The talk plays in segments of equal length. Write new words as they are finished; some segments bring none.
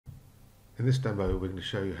In this demo, we're going to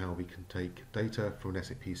show you how we can take data from an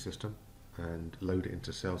SAP system and load it into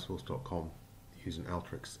Salesforce.com using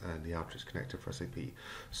Alteryx and the Alteryx Connector for SAP.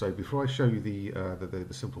 So before I show you the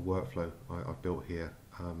simple workflow I've built here,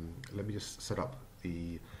 let me just set up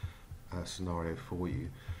the scenario for you.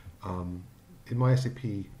 In my SAP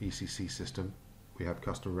ECC system, we have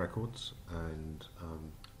customer records, and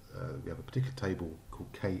we have a particular table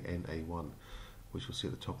called KNA1, which you'll see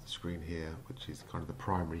at the top of the screen here, which is kind of the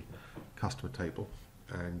primary customer table.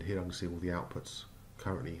 And here I can see all the outputs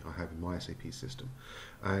currently I have in my SAP system.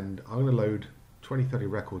 And I'm going to load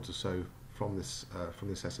 20-30 records or so from this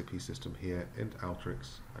SAP system here into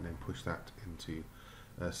Alteryx, and then push that into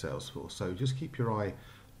Salesforce. So just keep your eye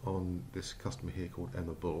on this customer here called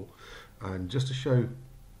Emma Bull. And just to show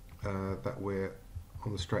that we're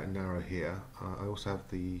on the straight and narrow here, I also have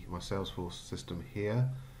my Salesforce system here.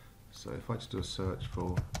 So if I just do a search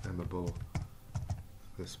for Emma Bull at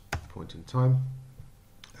this point in time,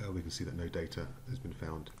 we can see that no data has been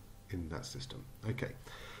found in that system. Okay,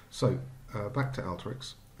 so back to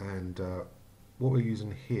Alteryx, and what we're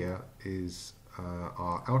using here is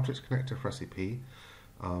our Alteryx Connector for SAP.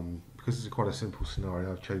 Because this is quite a simple scenario,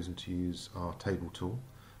 I've chosen to use our table tool.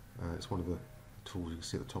 It's one of the tools you can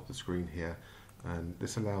see at the top of the screen here, and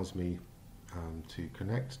this allows me to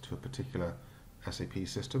connect to a particular SAP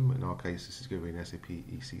system. In our case, this is going to be an SAP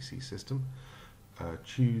ECC system.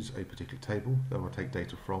 Choose a particular table that I want to take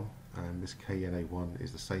data from, and this KNA1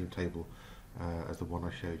 is the same table as the one I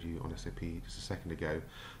showed you on SAP just a second ago,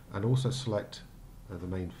 and also select the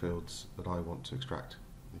main fields that I want to extract.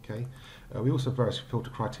 Okay. We also have various filter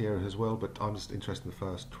criteria as well, but I'm just interested in the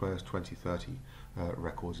first 20, 30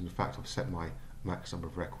 records. In fact, I've set my max number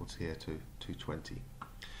of records here to 220.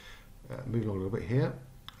 Moving on a little bit here.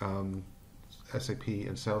 SAP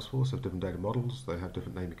and Salesforce have different data models. They have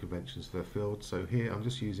different naming conventions for their fields. So here I'm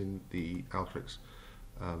just using the Alteryx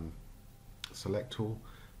select tool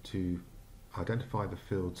to identify the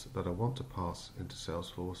fields that I want to pass into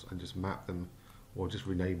Salesforce and just map them, or just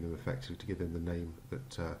rename them effectively to give them the name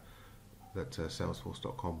that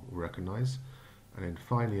Salesforce.com will recognize. And then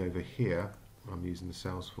finally over here, I'm using the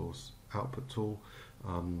Salesforce output tool.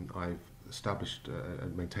 I've established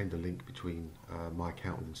and maintained a link between my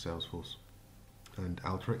account within Salesforce and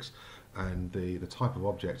Alteryx, and the type of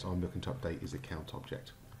object I'm looking to update is the account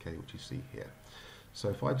object, okay, which you see here. So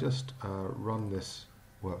if I just run this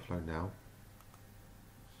workflow now,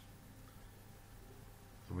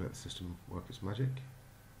 and we let the system work its magic.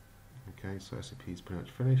 Okay, so SAP is pretty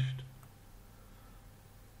much finished.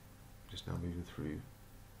 Just now moving through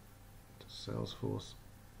to Salesforce.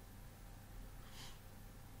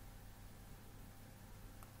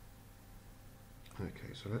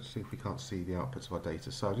 Okay, so let's see if we can't see the outputs of our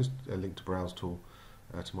data. So I just linked a browse tool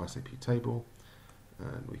to my SAP table,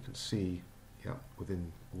 and we can see, yeah,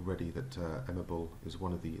 within already that Emma Bull is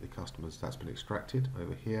one of the customers that's been extracted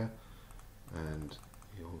over here, and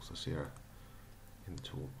you'll also see her in the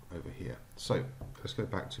tool over here. So let's go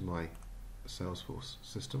back to my Salesforce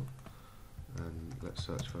system, and let's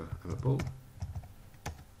search for Emma Bull.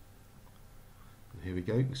 And here we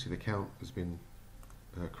go. You can see the account has been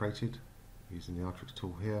created using the Alteryx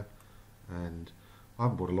tool here, and I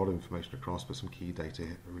haven't brought a lot of information across, but some key data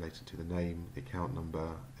related to the name, the account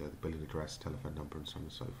number, the billing address, telephone number, and so on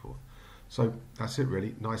and so forth. So that's it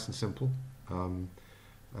really, nice and simple, and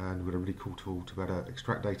we've got a really cool tool to better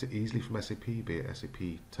extract data easily from SAP, be it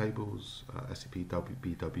SAP tables, SAP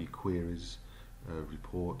BW queries,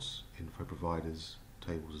 reports, info providers,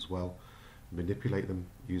 tables as well, manipulate them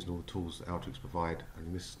using all the tools that Alteryx provide, and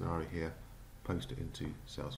in this scenario here, post it into Salesforce.